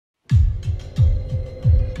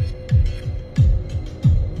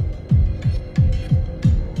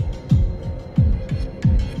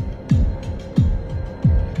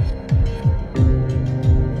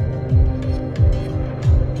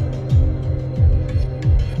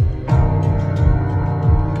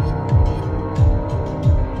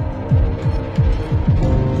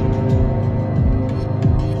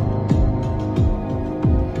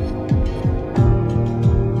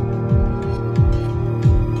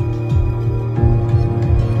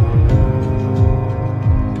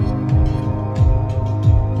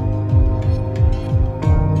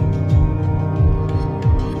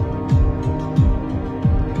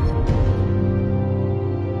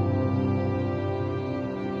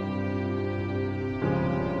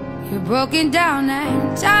You're broken down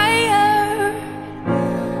and tired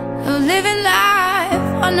of living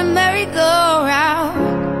life on the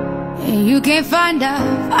merry-go-round, and you can't find a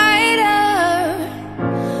fighter,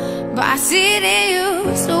 but I see it in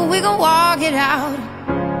you, so we gon' walk it out.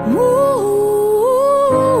 Move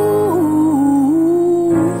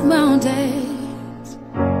mountains,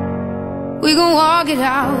 we gon' walk it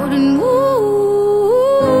out and move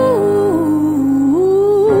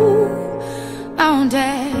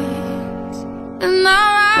mountains. And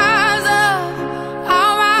I'll rise up,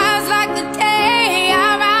 I'll rise like the day.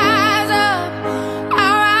 I'll rise up,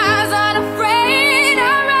 I'll rise unafraid.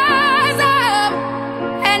 I'll rise up,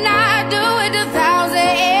 and I do it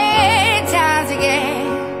 1,000 times again.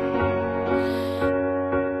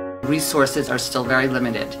 Resources are still very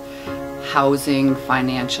limited. Housing,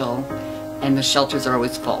 financial, and the shelters are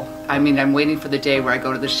always full. I mean, I'm waiting for the day where I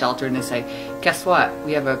go to the shelter and they say, guess what?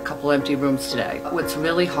 We have a couple empty rooms today. What's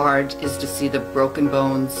really hard is to see the broken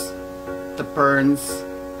bones, the burns,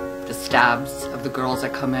 the stabs of the girls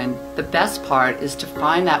that come in. The best part is to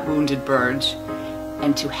find that wounded bird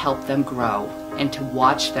and to help them grow and to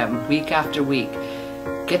watch them week after week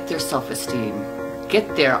get their self-esteem,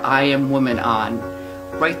 get their I am woman on,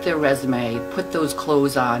 write their resume, put those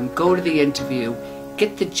clothes on, go to the interview,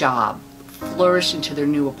 get the job, flourish into their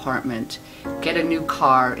new apartment, get a new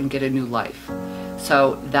car, and get a new life.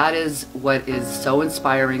 So that is what is so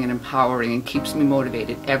inspiring and empowering and keeps me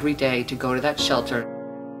motivated every day to go to that shelter.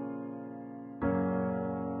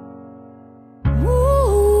 Move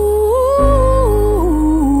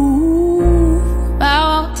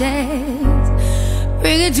mountains,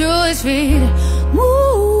 bring it to his feet.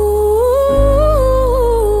 Move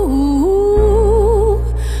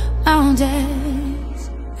mountains,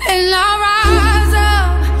 and I'll rise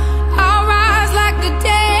up, I'll rise like the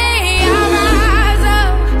day. I'll rise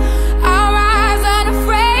up, I'll rise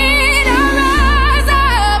unafraid. I'll rise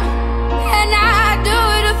up, and I do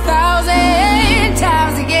it 1,000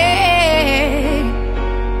 times again.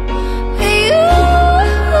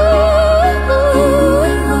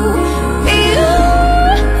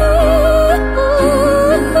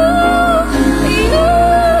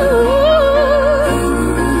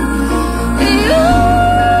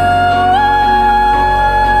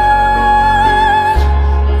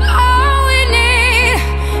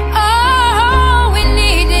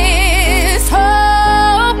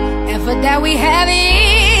 That we have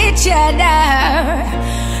each other,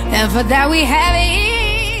 and for that we have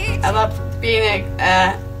each. I love being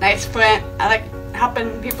a nice friend. I like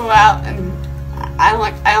helping people out, and I don't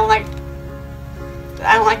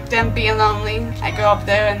like them being lonely. I go up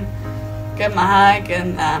there and give them a hug,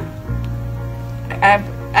 and I have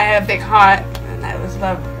a big heart, and I just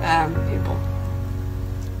love people.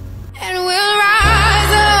 And we'll